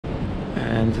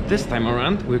And this time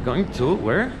around we're going to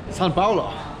where? Sao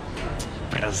Paulo,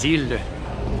 Brazil.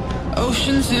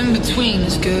 Oceans in between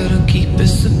us couldn't keep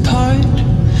us apart.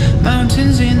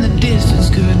 Mountains in the distance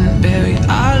couldn't bury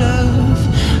our love.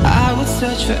 I would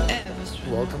search forever.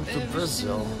 Welcome to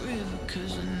Brazil.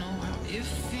 Cause I know how it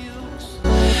feels.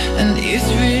 And it's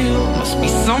real, must be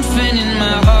something in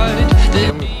my heart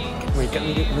that When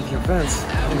you get with your friends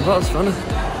in Boston,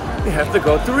 you have to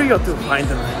go to Rio to find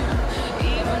them.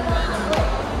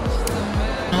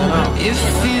 it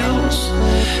feels.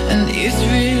 And it's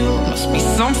real, must be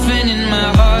something in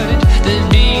my heart that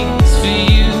beats for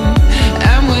you.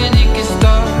 And when it gets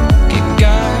dark, it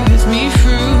guides me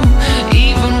through.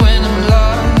 Even when I'm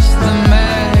lost, the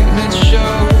magnets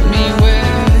show me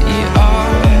where you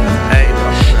are.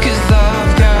 Cause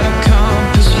I've got a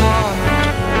compass heart.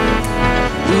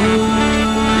 Ooh,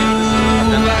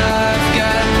 I've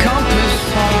got a compass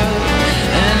heart.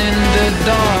 And in the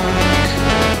dark,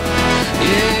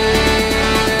 yeah,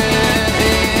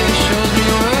 it shows me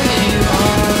where you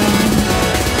are.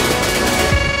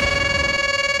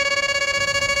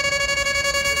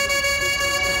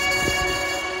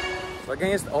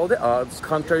 Against all the odds,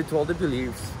 contrary to all the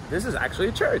beliefs, this is actually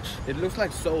a church. it looks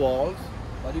like so old,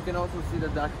 but you can also see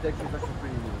that the architecture is actually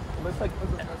pretty new. It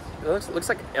looks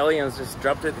like aliens just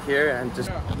dropped it here and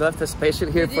just left a spaceship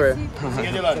here for...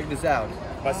 Check this out.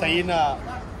 Vai sair na...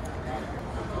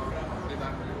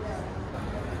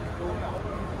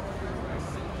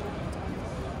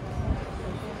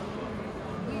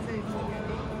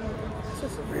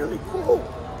 This is really cool.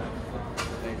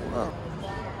 Wow.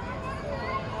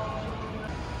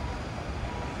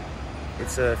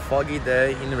 It's a foggy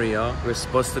day in Rio. We're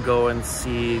supposed to go and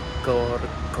see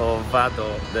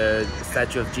Corcovado, the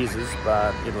statue of Jesus,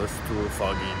 but it was too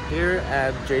foggy. Here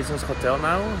at Jason's hotel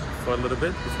now for a little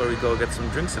bit before we go get some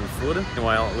drinks and food.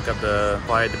 Meanwhile, look at the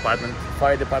fire department.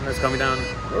 Fire department is coming down.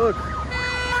 Look.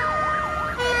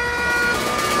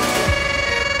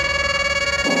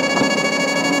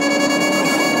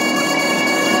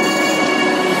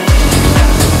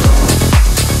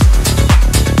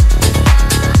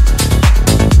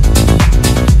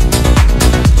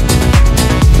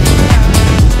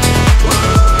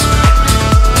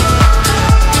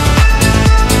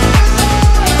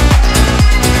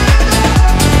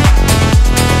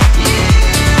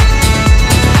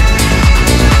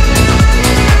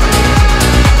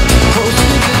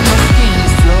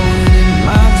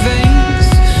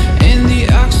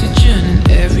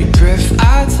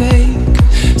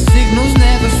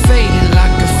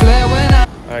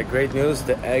 Great news,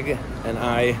 the egg and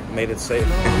I made it safe.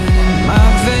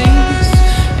 My veins,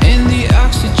 in the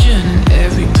oxygen,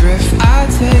 every breath I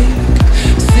take.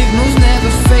 Signals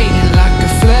never fading like a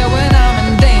flare when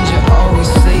I'm in danger, always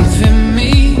saving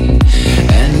me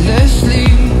endlessly.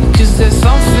 Cause there's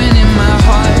something in my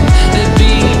heart that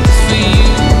beats for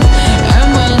you. And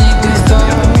when it gets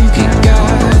dark, it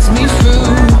guides me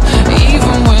through.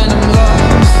 Even when I'm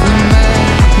lost, the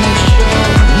magnets show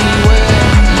me where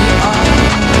you are.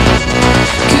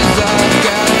 Cause I've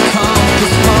got a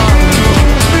compass heart.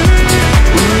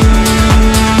 Ooh,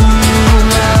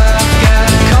 I've got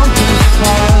a compass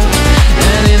heart.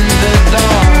 And in the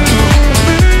dark,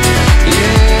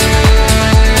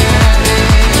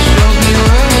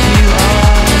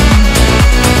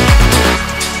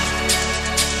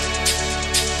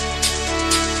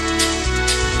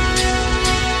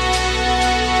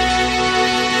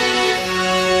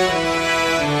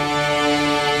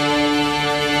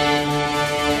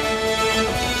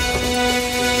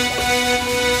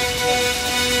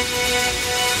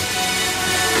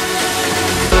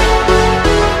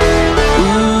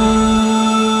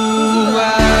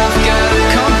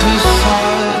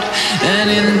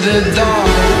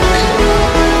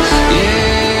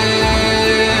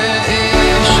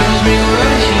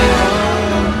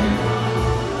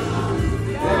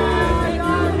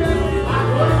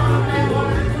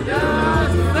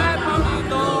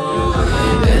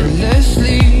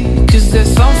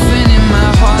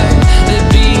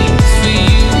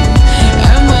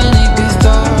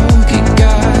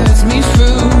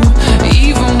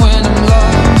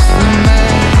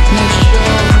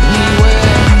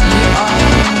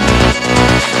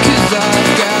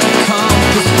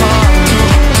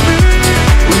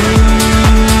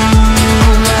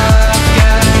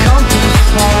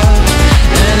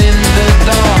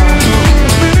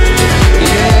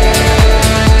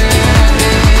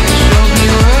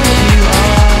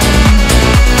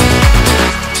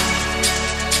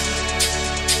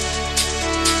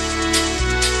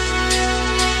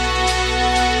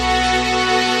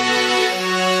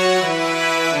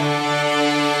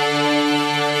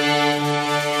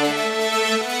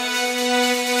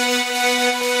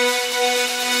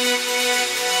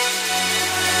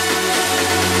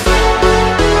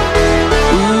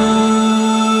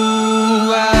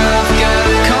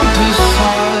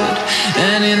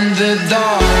 the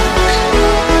dark.